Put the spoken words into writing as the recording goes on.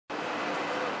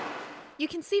You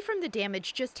can see from the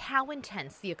damage just how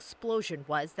intense the explosion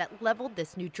was that leveled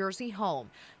this New Jersey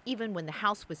home. Even when the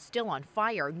house was still on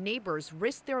fire, neighbors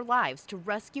risked their lives to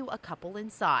rescue a couple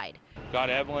inside.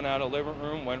 Got Evelyn out of the living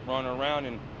room, went running around,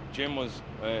 and Jim was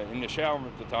in the shower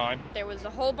at the time. There was a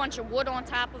whole bunch of wood on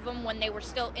top of them when they were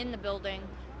still in the building,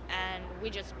 and we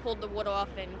just pulled the wood off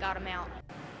and got them out.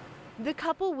 The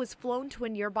couple was flown to a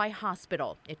nearby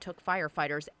hospital. It took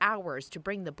firefighters hours to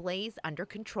bring the blaze under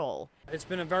control. It's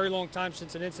been a very long time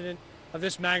since an incident of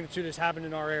this magnitude has happened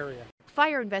in our area.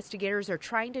 Fire investigators are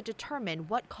trying to determine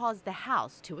what caused the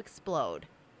house to explode.